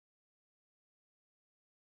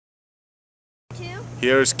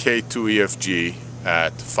Here's K2EFG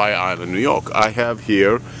at Fire Island, New York. I have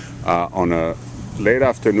here on a late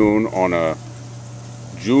afternoon, on a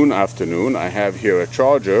June afternoon, I have here a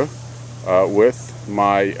charger with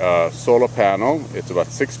my solar panel. It's about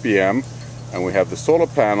 6 p.m. and we have the solar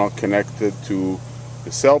panel connected to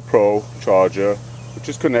the Cell Pro charger, which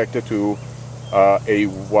is connected to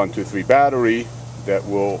A123 battery that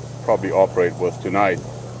we'll probably operate with tonight.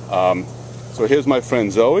 So here's my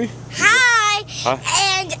friend Zoe. Hi. Hi.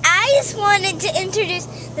 And I just wanted to introduce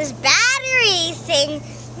this battery thing.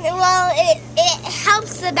 Well, it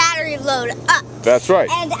helps the battery load up. That's right.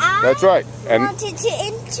 And I That's right. And wanted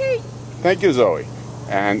to thank you, Zoe.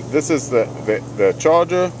 And this is the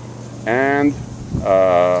charger and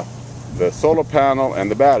the solar panel and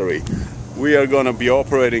the battery. We are going to be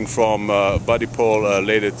operating from Buddy Pole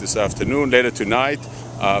later this afternoon, later tonight,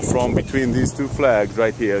 from between these two flags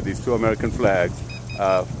right here, these two American flags.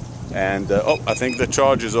 Oh, I think the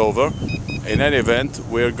charge is over. In any event,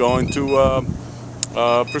 we're going to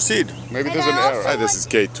proceed. Maybe there's an error. Hi, this is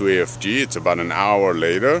K2EFG. It's about an hour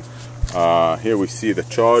later. Here we see the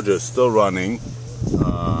charger still running.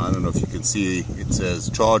 I don't know if you can see, it says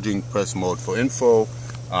charging, press mode for info.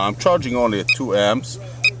 I'm charging only at 2 amps,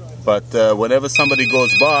 but whenever somebody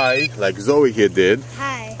goes by, like Zoe here did,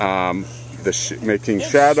 making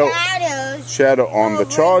shadow on the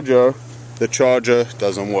charger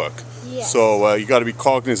doesn't work. Yes. So you got to be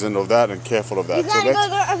cognizant of that and careful of that. You gotta go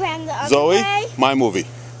around the other Zoe, way. my movie.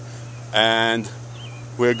 And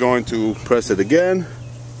we're going to press it again.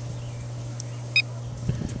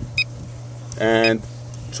 And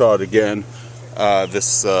charge again.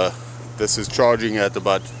 This is charging at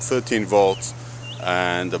about 13 volts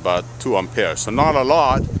and about 2 amperes. So not a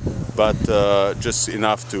lot, but just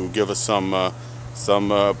enough to give us some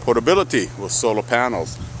portability with solar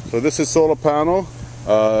panels. So this is solar panel.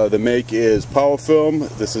 The make is Power Film.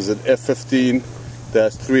 This is an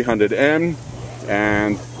F15-300M,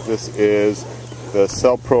 and this is the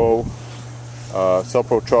Cell Pro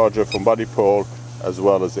charger from Buddy Pole, as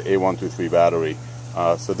well as the A123 battery.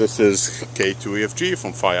 So this is K2EFG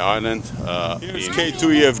from Fire Island. Here's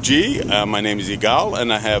K2EFG. My name is Igal,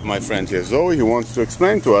 and I have my friend here, Zoe, who wants to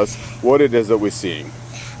explain to us what it is that we're seeing.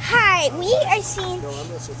 Hi, we are seeing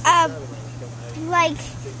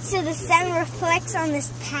so the sun reflects on this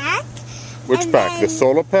pack. Which pack? The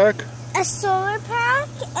solar pack? A solar pack,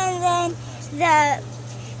 and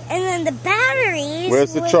then the batteries.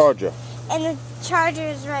 Where's the charger? And the charger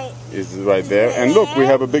is right. Is right there. And look, we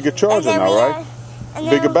have a bigger charger now, right?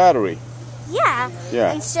 Bigger battery. Yeah.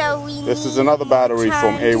 Yeah. And so this is another battery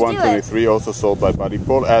from A123, also sold by Buddy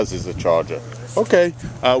Pole, as is the charger. Okay.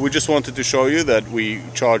 We just wanted to show you that we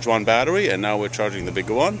charge one battery, and now we're charging the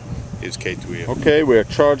bigger one. Is K2EFG. Okay, we're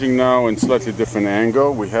charging now in slightly different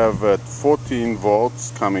angle. We have 14 volts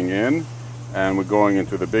coming in, and we're going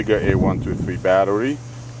into the bigger A123 battery,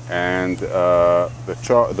 and the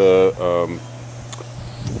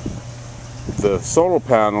solar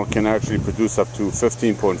panel can actually produce up to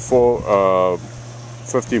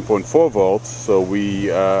 15.4 volts. So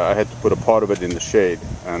I had to put a part of it in the shade,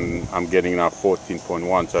 and I'm getting now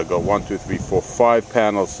 14.1. So I got 1, 2, 3, 4, 5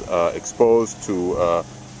 panels exposed to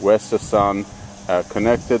west of sun,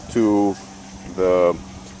 connected to the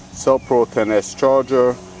Cell Pro 10S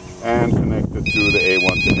charger, and connected to the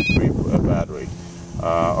A123 battery.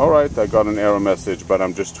 Alright, I got an error message, but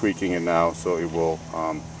I'm just tweaking it now, so it will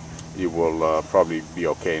probably be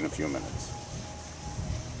okay in a few minutes.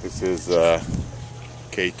 This is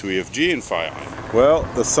K2EFG in Fire Island. Well,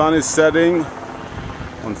 the sun is setting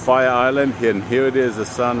on Fire Island, and here it is, the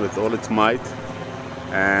sun with all its might,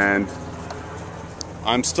 and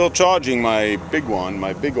I'm still charging my big one,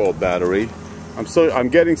 my big old battery. I'm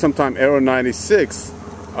getting sometime error 96,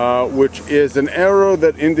 which is an error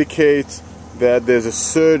that indicates that there's a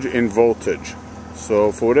surge in voltage.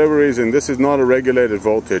 So for whatever reason, this is not a regulated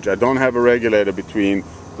voltage. I don't have a regulator between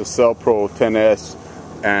the Cell Pro 10S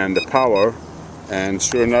and the power. And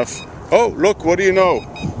sure enough, oh look, what do you know?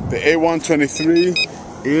 The A123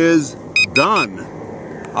 is done.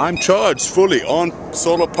 I'm charged fully on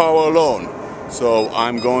solar power alone. So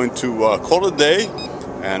I'm going to call it a day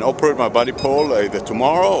and operate my Buddy Pole either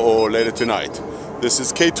tomorrow or later tonight. This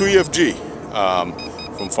is K2EFG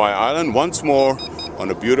from Fire Island once more on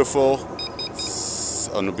a beautiful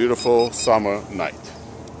summer night.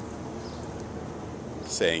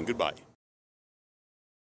 Saying goodbye.